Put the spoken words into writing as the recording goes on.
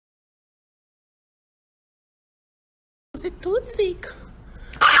Você é tudo zica.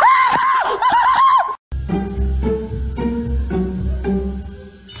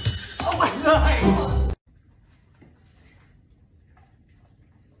 Oh my God!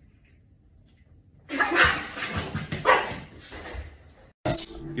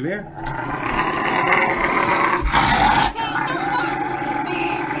 You here?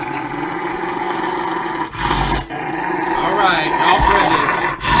 All right, Alfred.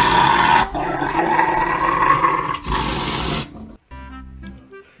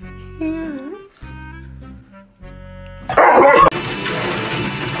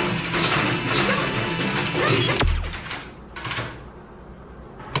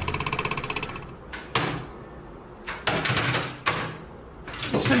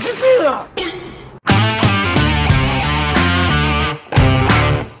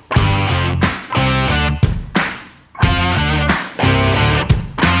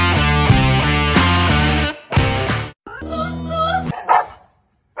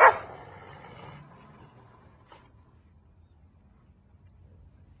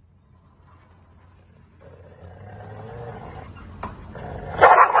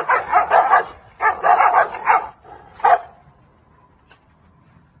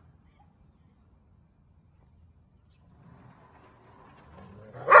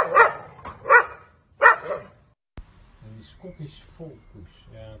 Cookies focus.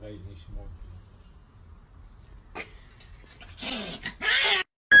 Ja, dat is niet zo mooi.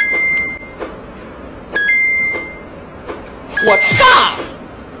 What? Stop!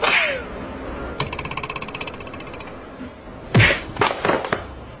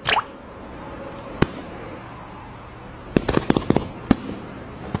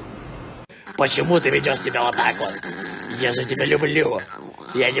 Почему ты ведешь себя вот так вот? Я же тебя люблю.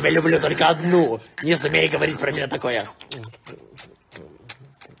 Я тебя люблю только одну. Не смей говорить про меня такое.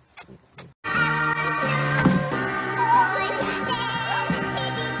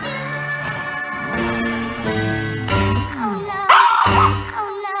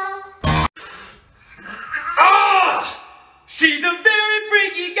 She's a very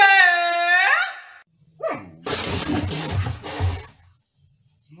freaky girl!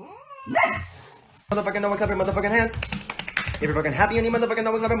 Motherfucking know and clap your motherfucking hands. If you're fucking happy and you motherfucking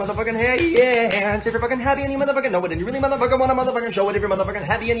know and clap your motherfucking hands. If you're fucking happy and you motherfucking know it and you really motherfucking wanna motherfucking show it. If you're motherfucking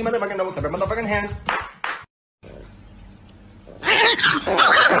happy and you motherfucking know and clap your motherfucking hands.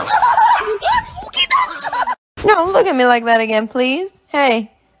 No, look at me like that again, please. Hey,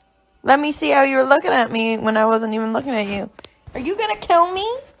 let me see how you were looking at me when I wasn't even looking at you. Are you gonna kill me?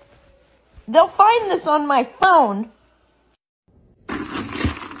 They'll find this on my phone.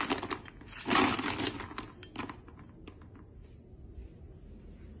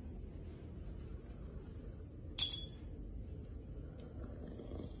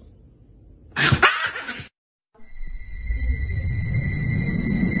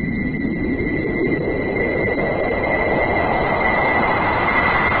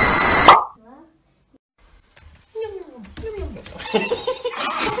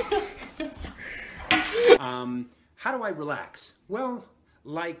 How do I relax? Well,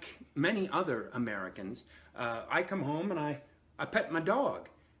 like many other Americans, I come home and I pet my dog.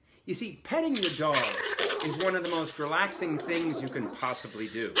 You see, petting your dog is one of the most relaxing things you can possibly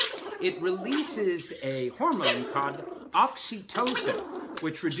do. It releases a hormone called oxytocin,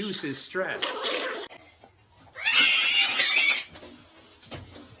 which reduces stress.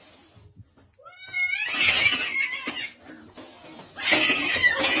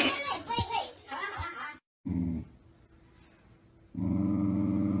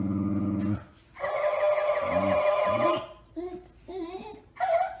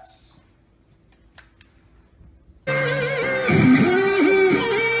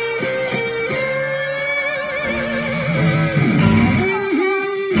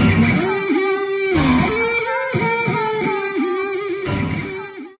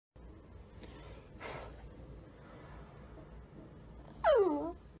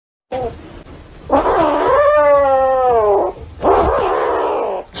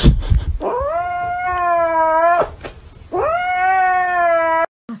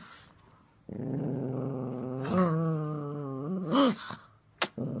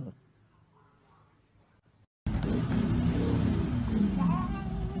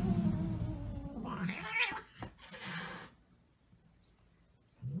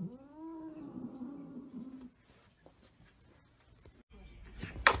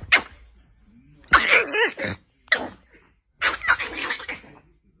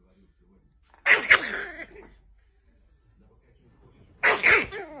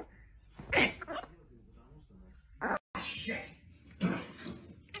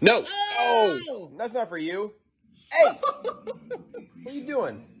 No. Oh, that's not for you. Hey! What are you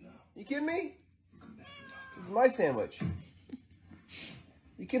doing? You kidding me? This is my sandwich.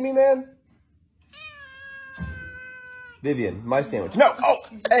 You kidding me, man? Vivian, my sandwich. No! Oh!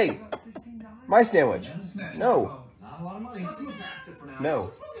 Hey! My sandwich. No.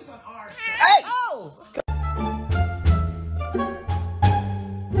 No. Hey! Oh!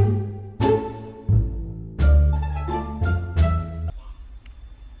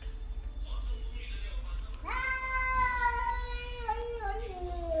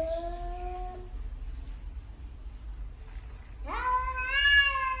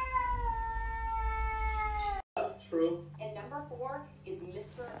 True. And number 4 is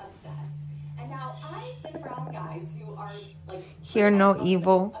Mr. Obsessed. And now I've been around guys who are like Hear no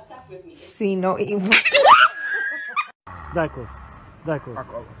evil, obsessed with me. see no evil. Дай кость. Дай кость.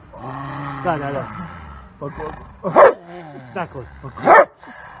 Да. Дай кость.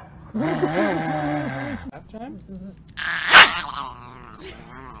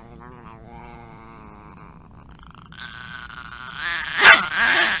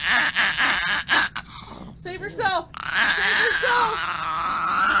 Save yourself! Save yourself!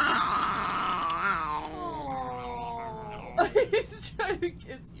 Oh. He's trying to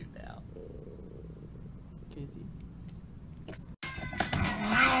kiss you now.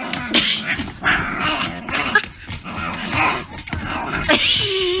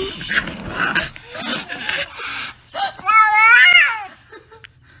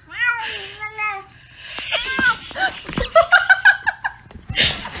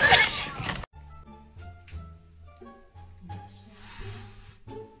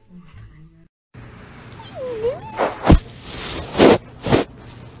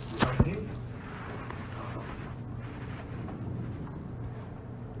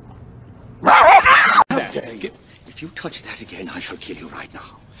 If you touch that again, I shall kill you right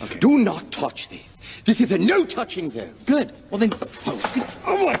now. Okay. Do not touch this. This is a no touching zone. Good. Well then...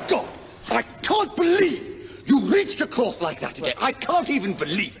 Oh my God! I can't believe you reached across like that again. I can't even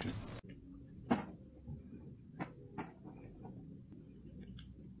believe it.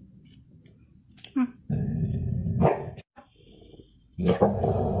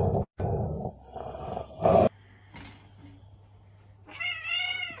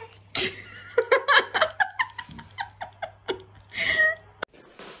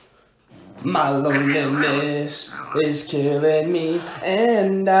 My loneliness is killing me,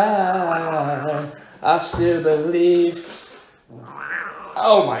 and I still believe.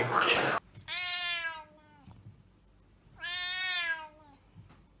 Oh my God.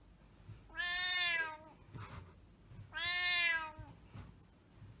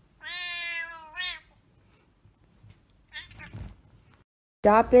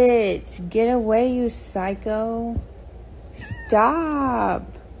 Stop it. Get away, you psycho.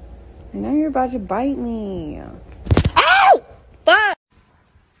 Stop. I know you're about to bite me. Ow! Fuck!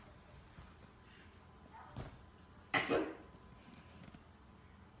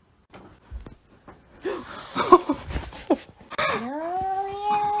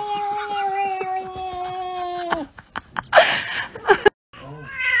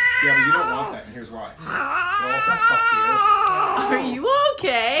 Yeah, but you don't want that, and here's why. It also fucks the air. Are you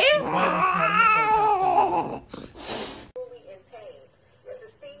okay?